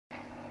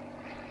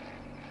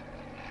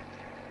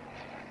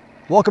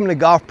Welcome to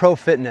Golf Pro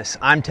Fitness.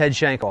 I'm Ted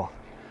Shankle.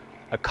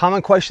 A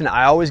common question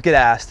I always get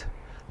asked,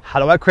 how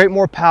do I create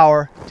more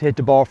power to hit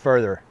the ball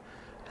further?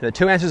 And the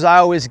two answers I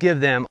always give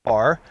them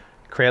are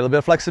create a little bit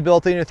of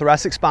flexibility in your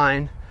thoracic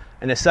spine,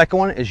 and the second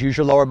one is use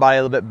your lower body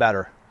a little bit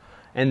better.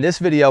 In this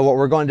video, what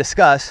we're going to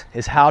discuss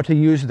is how to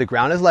use the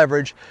ground as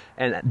leverage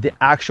and the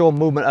actual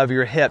movement of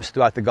your hips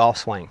throughout the golf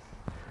swing.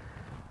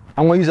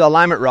 I'm going to use an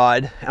alignment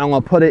rod and I'm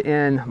going to put it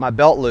in my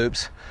belt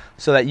loops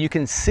so that you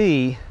can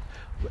see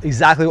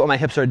exactly what my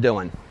hips are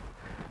doing.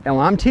 And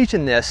when I'm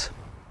teaching this,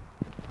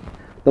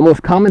 the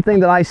most common thing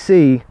that I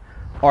see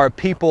are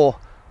people,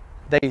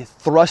 they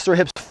thrust their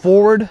hips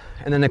forward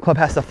and then the club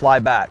has to fly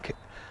back.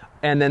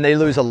 And then they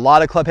lose a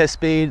lot of club head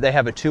speed, they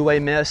have a two-way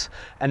miss,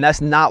 and that's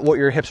not what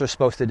your hips are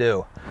supposed to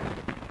do.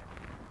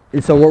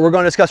 And so what we're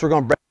going to discuss, we're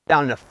going to break it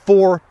down into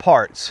 4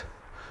 parts.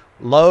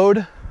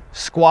 Load,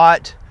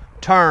 squat,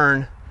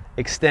 turn,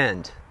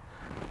 extend.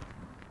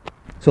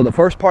 So the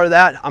first part of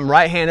that, I'm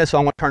right-handed, so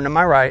I'm going to turn to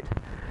my right,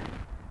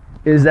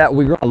 is that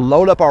we're going to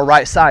load up our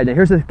right side. Now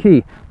here's the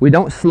key. We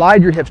don't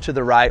slide your hips to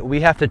the right, we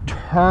have to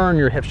turn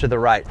your hips to the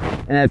right.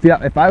 And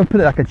if I would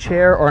put it like a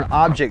chair or an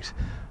object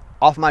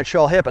off my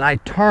trail hip and I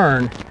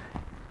turn,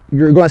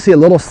 you're going to see a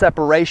little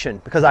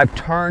separation because I've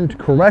turned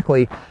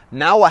correctly.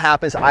 Now what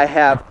happens, I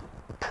have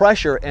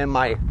pressure in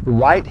my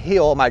right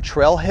heel, my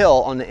trail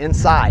heel on the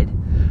inside.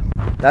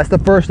 That's the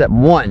first step.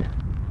 1,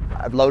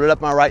 I've loaded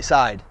up my right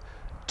side.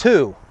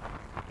 2,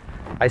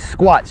 I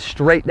squat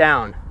straight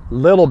down,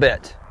 little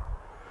bit.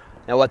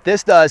 Now what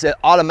this does, it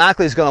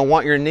automatically is going to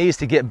want your knees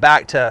to get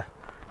back to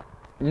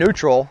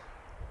neutral.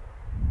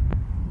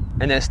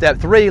 And then step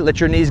 3,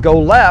 let your knees go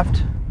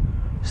left.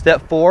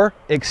 Step 4,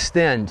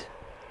 extend.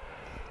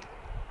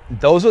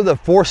 Those are the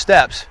 4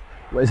 steps,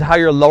 is how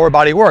your lower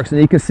body works.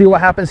 And you can see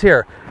what happens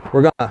here.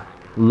 We're going to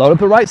load up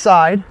the right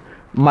side.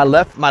 My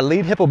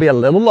lead hip will be a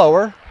little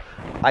lower.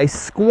 I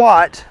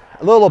squat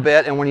a little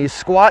bit, and when you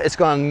squat, it's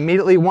going to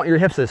immediately want your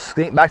hips to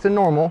sink back to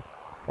normal,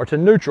 or to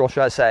neutral,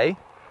 should I say.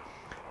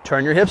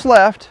 Turn your hips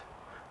left,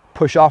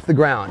 push off the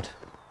ground.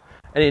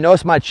 And you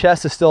notice my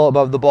chest is still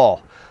above the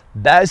ball.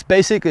 That is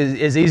basic,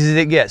 as easy as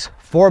it gets.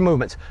 4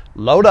 movements.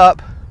 Load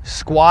up,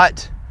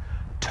 squat,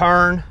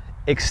 turn,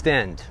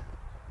 extend.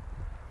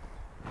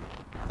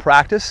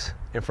 Practice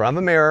in front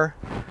of a mirror.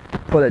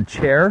 Put a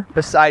chair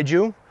beside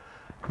you.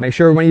 Make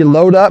sure when you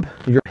load up,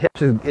 your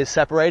hips is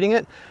separating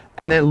it.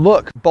 And then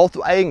look, both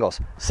angles.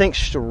 Sink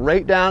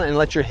straight down and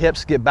let your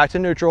hips get back to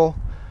neutral.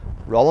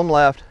 Roll them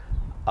left,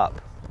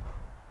 up.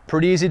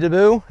 Pretty easy to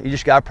do, you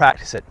just gotta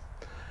practice it.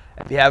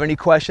 If you have any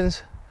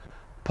questions,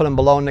 put them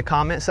below in the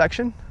comment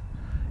section.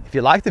 If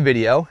you like the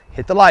video,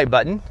 hit the like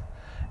button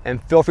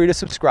and feel free to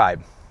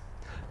subscribe.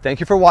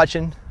 Thank you for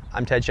watching.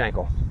 I'm Ted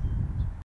Shankle.